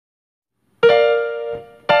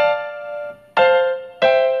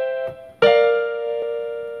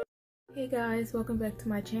guys, welcome back to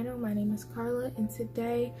my channel. My name is Carla, and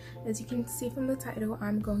today, as you can see from the title,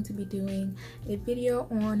 I'm going to be doing a video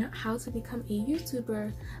on how to become a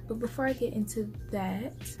YouTuber. But before I get into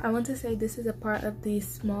that, I want to say this is a part of the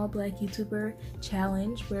Small Black YouTuber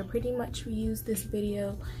Challenge, where pretty much we use this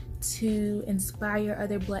video to inspire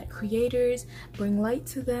other Black creators, bring light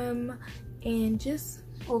to them, and just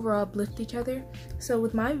overall uplift each other. So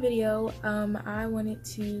with my video, I wanted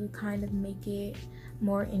to kind of make it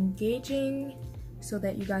more engaging so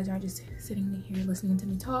that you guys aren't just sitting here listening to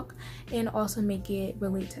me talk, and also make it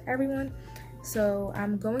relate to everyone. So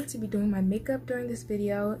I'm going to be doing my makeup during this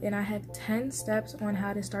video, and I have 10 steps on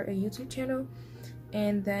how to start a YouTube channel,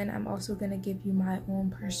 and then I'm also going to give you my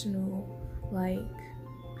own personal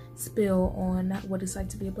spill on what it's like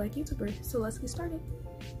to be a Black YouTuber. So let's get started.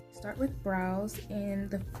 Start with brows, and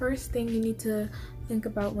the first thing you need to think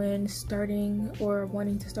about when starting or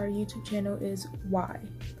wanting to start a YouTube channel is why.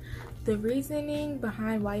 The reasoning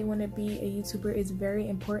behind why you want to be a YouTuber is very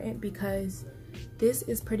important, because this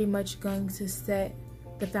is pretty much going to set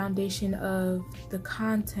the foundation of the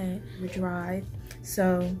content you drive.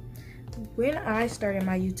 So when I started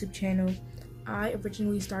my YouTube channel, I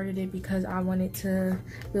originally started it because I wanted to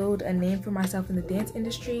build a name for myself in the dance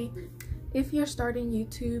industry. If you're starting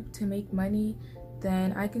YouTube to make money,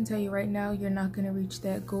 then I can tell you right now, you're not going to reach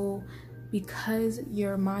that goal because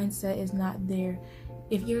your mindset is not there.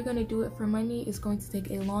 If you're going to do it for money, it's going to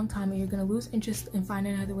take a long time, and you're going to lose interest and find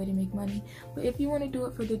another way to make money. But if you want to do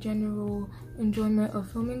it for the general enjoyment of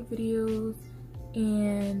filming videos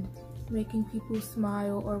and making people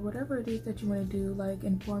smile, or whatever it is that you want to do, like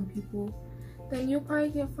inform people, then you'll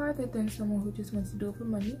probably get farther than someone who just wants to do it for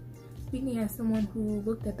money. Speaking as someone who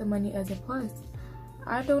looked at the money as a plus,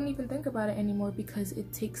 I don't even think about it anymore because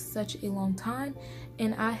it takes such a long time,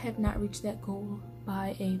 and I have not reached that goal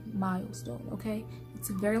by a milestone, okay? It's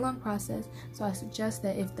a very long process, so I suggest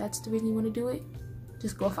that if that's the reason you want to do it,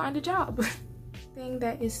 just go find a job. Thing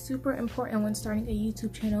that is super important when starting a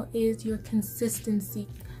YouTube channel is your consistency.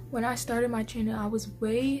 When I started my channel, I was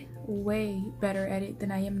way better at it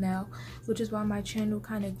than I am now, which is why my channel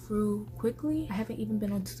kind of grew quickly. I haven't even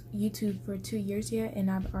been on YouTube for 2 years yet,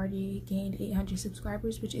 and I've already gained 800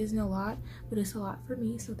 subscribers, which isn't a lot, but it's a lot for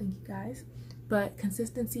me, so thank you guys. But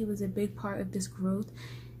consistency was a big part of this growth,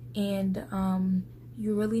 and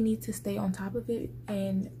you really need to stay on top of it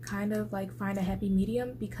and kind of find a happy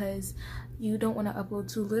medium, because you don't want to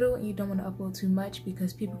upload too little and you don't want to upload too much,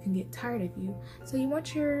 because people can get tired of you. So you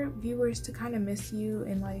want your viewers to kind of miss you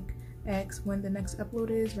and ask when the next upload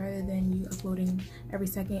is, rather than you uploading every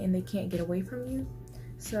second and they can't get away from you.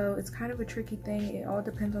 So it's kind of a tricky thing. It all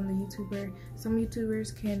depends on the YouTuber. Some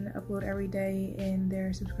YouTubers can upload every day and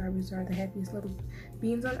their subscribers are the happiest little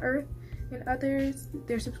beings on earth, and others,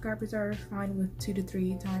 their subscribers are fine with 2 to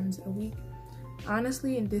 3 times a week.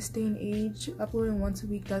 Honestly, in this day and age, uploading once a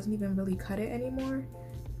week doesn't even really cut it anymore,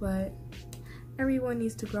 but everyone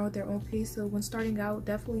needs to grow at their own pace. So when starting out,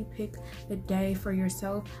 definitely pick a day for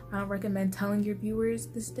yourself. I don't recommend telling your viewers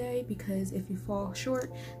this day, because if you fall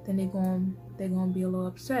short, then they're gonna be a little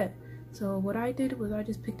upset. So what I did was I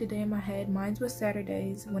just picked a day in my head. Mine was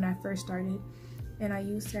Saturdays when I first started, and I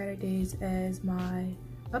used Saturdays as my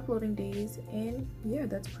uploading days, and yeah,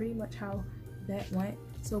 that's pretty much how that went.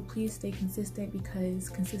 So please stay consistent, because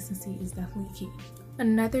consistency is definitely key.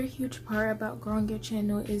 Another huge part about growing your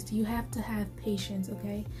channel is you have to have patience,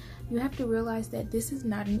 okay? You have to realize that this is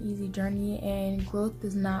not an easy journey, and growth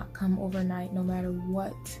does not come overnight, no matter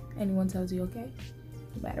what anyone tells you, okay?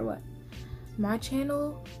 No matter what. My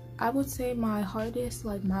channel, I would say my hardest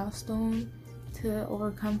milestone to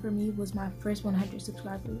overcome for me was my first 100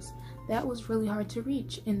 subscribers. That was really hard to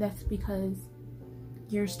reach, and that's because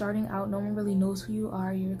you're starting out. No one really knows who you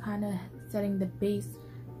are. You're kind of setting the base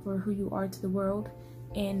for who you are to the world,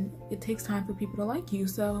 and it takes time for people to like you.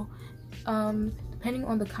 So depending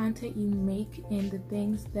on the content you make and the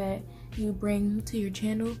things that you bring to your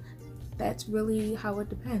channel, that's really how it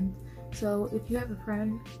depends. So if you have a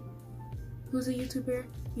friend who's a YouTuber,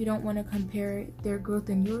 you don't want to compare their growth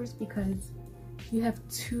and yours, because you have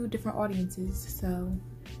 2 different audiences. So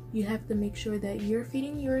you have to make sure that you're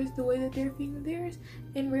feeding yours the way that they're feeding theirs,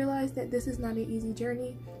 and realize that this is not an easy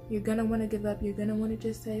journey. You're gonna want to give up. You're gonna want to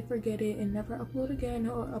just say forget it and never upload again,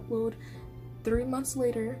 or upload 3 months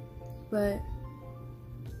later. But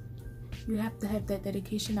you have to have that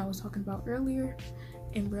dedication I was talking about earlier,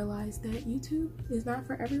 and realize that YouTube is not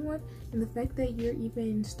for everyone, and the fact that you're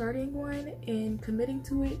even starting one and committing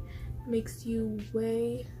to it makes you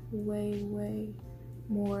way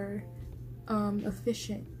more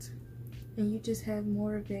efficient, and you just have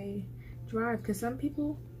more of a drive. Because some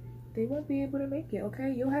people, they won't be able to make it,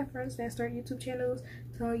 okay? You'll have friends that start YouTube channels,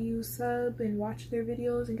 tell you sub and watch their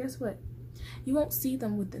videos, and guess what? You won't see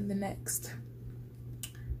them within the next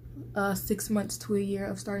 6 months to a year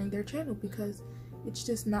of starting their channel, because it's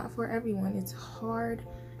just not for everyone. It's hard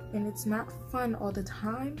and it's not fun all the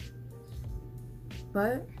time,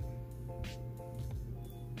 but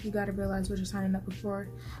you got to realize what you're signing up for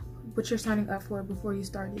before you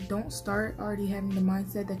start it. Don't start already having the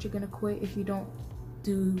mindset that you're gonna quit if you don't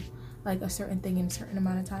do like a certain thing in a certain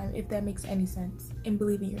amount of time, if that makes any sense. And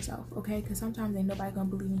believe in yourself, okay? Because sometimes ain't nobody gonna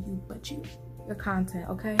believe in you but you, your content,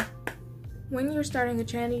 okay? When you're starting a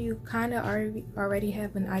channel, you kind of already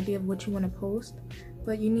have an idea of what you want to post,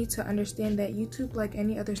 but you need to understand that YouTube, like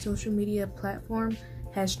any other social media platform,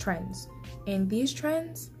 has trends, and these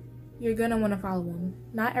trends, you're gonna want to follow them.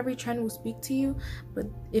 Not every trend will speak to you, but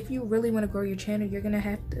if you really want to grow your channel, you're gonna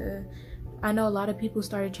have to. I know a lot of people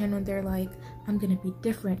start a channel and they're like, I'm gonna be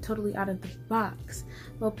different, totally out of the box.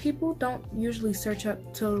 Well, people don't usually search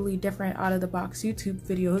up totally different out of the box YouTube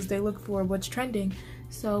videos. They look for what's trending.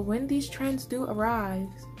 So when these trends do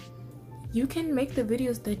arise, you can make the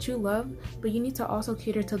videos that you love, but you need to also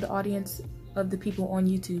cater to the audience of the people on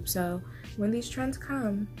YouTube. So when these trends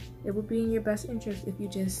come, it will be in your best interest if you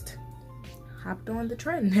just hopped on the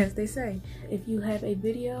trend, as they say. If you have a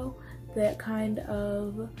video that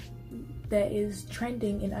is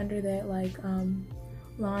trending and under that like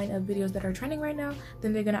line of videos that are trending right now,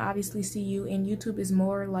 then they're gonna obviously see you, and YouTube is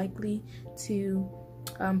more likely to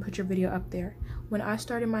put your video up there. When I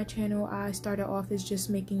started my channel, I started off as just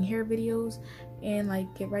making hair videos and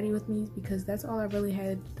like get ready with me, because that's all I really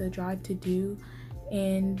had the drive to do,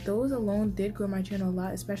 and those alone did grow my channel a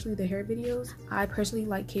lot, especially the hair videos. I personally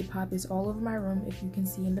like K-pop. It's all over my room, if you can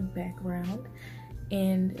see in the background,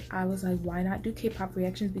 and I was like, why not do K-pop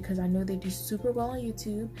reactions, because I know they do super well on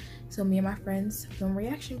YouTube. So me and my friends film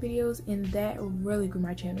reaction videos, and that really grew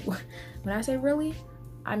my channel. When I say really,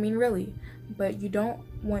 I mean really, but you don't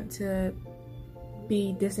want to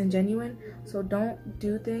be disingenuous, so don't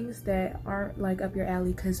do things that aren't like up your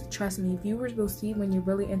alley, because trust me, viewers will see when you're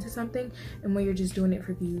really into something and when you're just doing it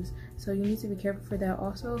for views. So you need to be careful for that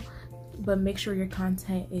also, but make sure your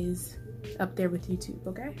content is up there with YouTube,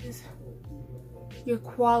 okay? Your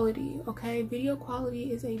quality, okay? Video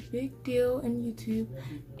quality is a big deal in YouTube,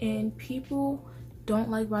 and people don't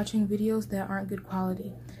like watching videos that aren't good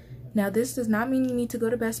quality. Now, this does not mean you need to go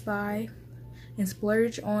to Best Buy and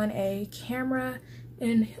splurge on a camera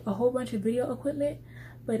and a whole bunch of video equipment,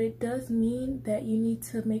 but it does mean that you need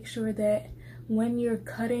to make sure that when you're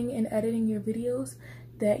cutting and editing your videos,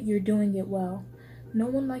 that you're doing it well. No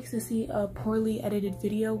one likes to see a poorly edited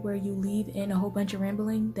video where you leave in a whole bunch of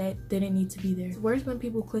rambling that didn't need to be there. It's worse when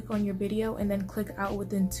people click on your video and then click out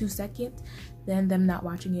within 2 seconds than them not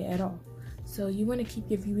watching it at all. So you want to keep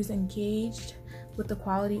your viewers engaged with the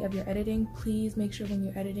quality of your editing. Please make sure when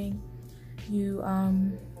you're editing, you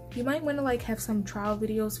might want to like have some trial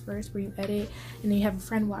videos first where you edit and then you have a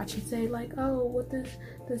friend watch and say like, oh,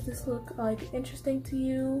 does this look like interesting to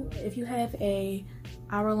you? If you have a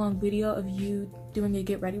hour-long video of you doing a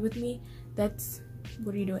get ready with me, that's,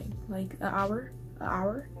 what are you doing? Like an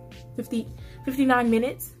hour? 59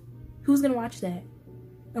 minutes? Who's gonna watch that?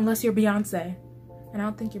 Unless you're Beyonce. And I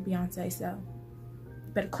don't think you're Beyonce, so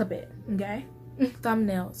better clip it, okay?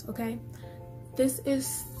 Thumbnails, okay? This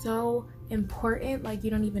is so important, like you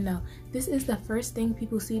don't even know. This is the first thing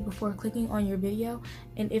people see before clicking on your video,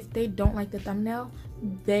 and if they don't like the thumbnail,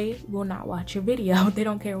 they will not watch your video. They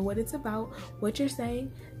don't care what it's about, what you're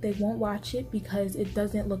saying, they won't watch it because it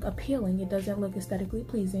doesn't look appealing, it doesn't look aesthetically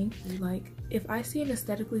pleasing. Like, if I see an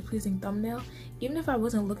aesthetically pleasing thumbnail, even if I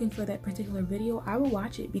wasn't looking for that particular video, I will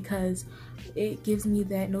watch it, because it gives me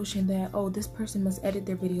that notion that, oh, this person must edit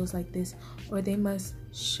their videos like this, or they must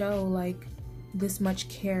show like this much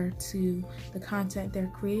care to the content they're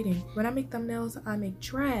creating. When I make thumbnails, I make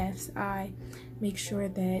drafts, I make sure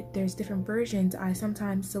that there's different versions. I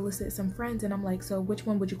sometimes solicit some friends and I'm like, so which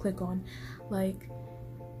one would you click on? Like,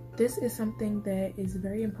 this is something that is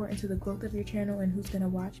very important to the growth of your channel and who's gonna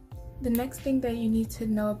watch. The next thing that you need to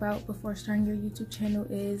know about before starting your YouTube channel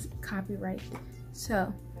is copyright.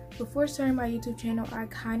 So before starting my YouTube channel, I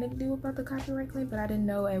kind of knew about the copyright claim, but I didn't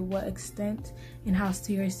know at what extent and how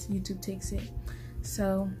serious YouTube takes it.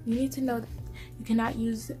 So you need to know that you cannot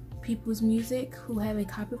use people's music who have a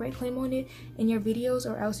copyright claim on it in your videos,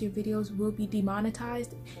 or else your videos will be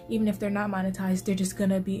demonetized. Even if they're not monetized, they're just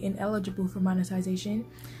gonna be ineligible for monetization.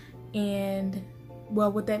 And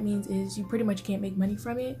well, what that means is you pretty much can't make money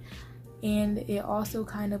from it. And it also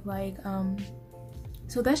kind of like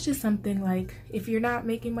So that's just something, like, if you're not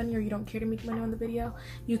making money or you don't care to make money on the video,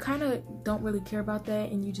 you kind of don't really care about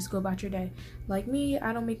that and you just go about your day. Like me,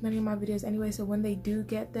 I don't make money on my videos anyway, so when they do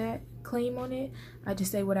get that claim on it, I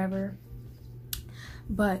just say whatever.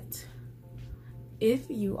 But if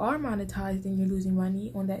you are monetized and you're losing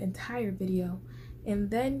money on that entire video,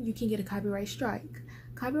 and then you can get a copyright strike.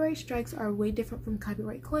 Copyright strikes are way different from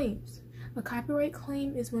copyright claims. A copyright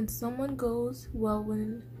claim is when someone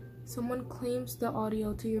claims the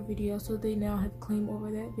audio to your video, so they now have claim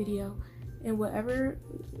over that video, and whatever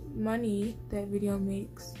money that video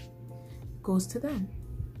makes goes to them.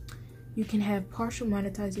 You can have partial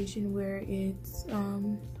monetization, where it's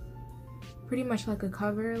pretty much like a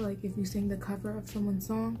cover. Like if you sing the cover of someone's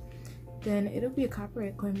song, then it'll be a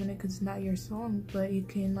copyright claim on it because it's not your song, but you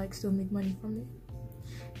can like still make money from it,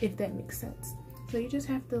 if that makes sense. So you just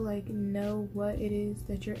have to like know what it is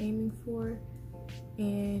that you're aiming for,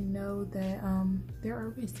 and know that there are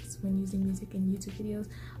risks when using music in YouTube videos.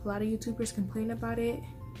 A lot of YouTubers complain about it.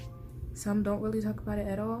 Some don't really talk about it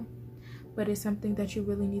at all, but it's something that you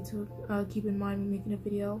really need to keep in mind when making a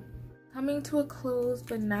video. Coming to a close,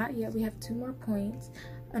 but not yet, we have 2 more points.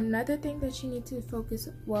 Another thing that you need to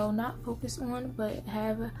not focus on, but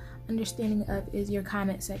have understanding of, is your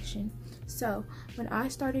comment section. So when I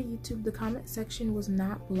started YouTube, the comment section was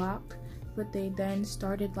not blocked, but they then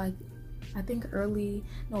started, like, I think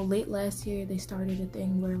late last year, they started a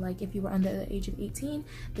thing where, like, if you were under the age of 18,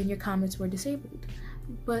 then your comments were disabled.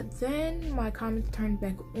 But then my comments turned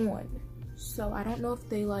back on. So I don't know if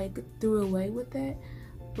they like threw away with that,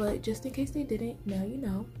 but just in case they didn't, now you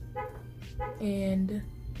know. And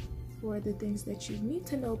for the things that you need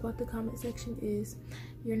to know about the comment section is,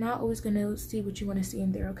 you're not always going to see what you want to see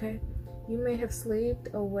in there, okay? You may have slaved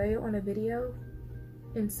away on a video,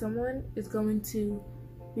 and someone is going to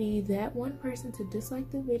be that one person to dislike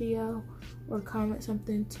the video or comment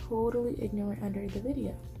something totally ignorant under the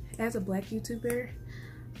video. As a Black YouTuber,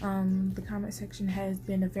 the comment section has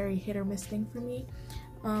been a very hit or miss thing for me.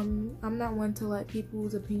 I'm not one to let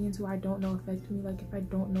people's opinions who I don't know affect me. Like, if I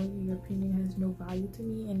don't know you, your opinion has no value to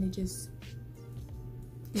me, and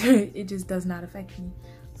it just does not affect me.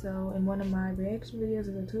 So in one of my reaction videos,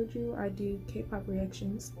 as I told you, I do K-pop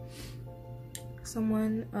reactions.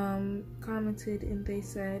 Someone commented and they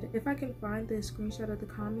said, if I can find the screenshot of the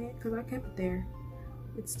comment, because I kept it there,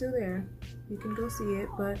 it's still there, you can go see it,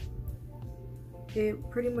 but it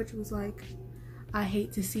pretty much was like, I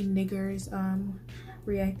hate to see niggers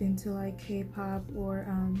reacting to like K-pop or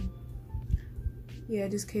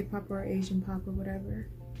just K-pop or Asian pop or whatever.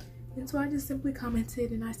 And so I just simply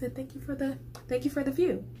commented and I said, thank you for the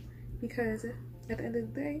view, because at the end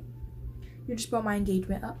of the day, you just brought my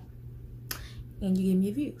engagement up and you gave me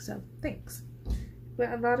a view, so thanks. But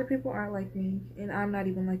a lot of people aren't like me, and I'm not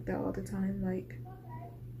even like that all the time. Like,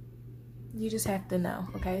 you just have to know,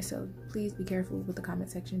 okay? So please be careful with the comment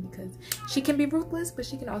section, because she can be ruthless, but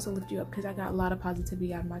she can also lift you up, because I got a lot of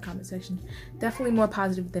positivity out of my comment section. Definitely more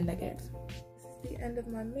positive than negative. This is the end of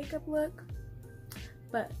my makeup look,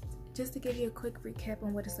 but just to give you a quick recap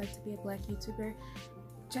on what it's like to be a Black YouTuber,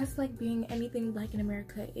 just like being anything Black in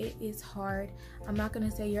America, it is hard. I'm not gonna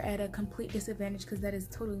say you're at a complete disadvantage, because that is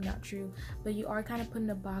totally not true, but you are kind of put in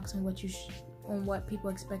a box on what people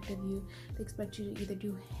expect of you. They expect you to either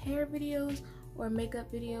do hair videos or makeup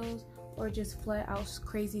videos, or just flat out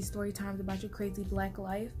crazy story times about your crazy Black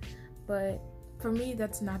life. But for me,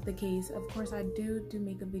 that's not the case. Of course, I do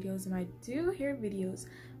makeup videos and I do hair videos,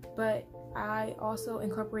 but I also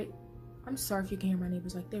incorporate, I'm sorry if you can hear my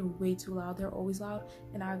neighbors, like, they're way too loud. They're always loud,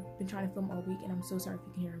 and I've been trying to film all week, and I'm so sorry if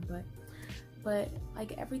you can hear them. But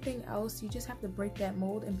like everything else, you just have to break that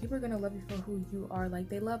mold, and people are gonna love you for who you are. Like,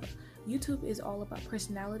 they love, YouTube is all about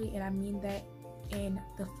personality, and I mean that in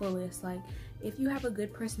the fullest. Like, if you have a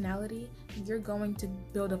good personality, you're going to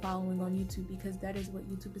build a following on YouTube, because that is what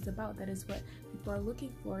YouTube is about. That is what people are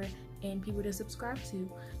looking for and people to subscribe to.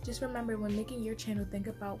 Just remember, when making your channel, think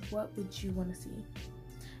about what would you want to see,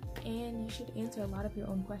 and you should answer a lot of your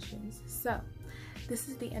own questions. So this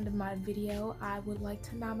is the end of my video. I would like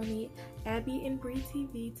to nominate Abby and Bree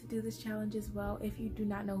TV to do this challenge as well. If you do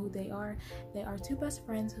not know who they are 2 best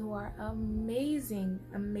friends who are amazing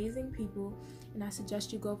people, and I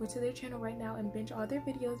suggest you go over to their channel right now and binge all their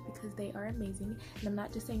videos, because they are amazing. And I'm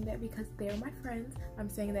not just saying that because they're my friends, I'm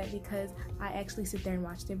saying that because I actually sit there and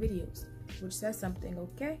watch their videos, which says something,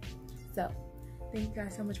 okay? So thank you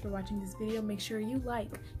guys so much for watching this video. Make sure you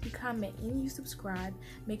like, you comment, and you subscribe.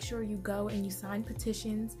 Make sure you go and you sign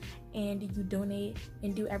petitions and you donate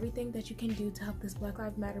and do everything that you can do to help this Black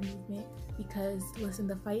Lives Matter movement, because listen,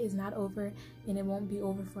 the fight is not over, and it won't be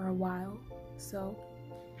over for a while. So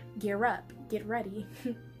gear up, get ready.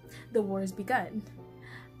 The war has begun.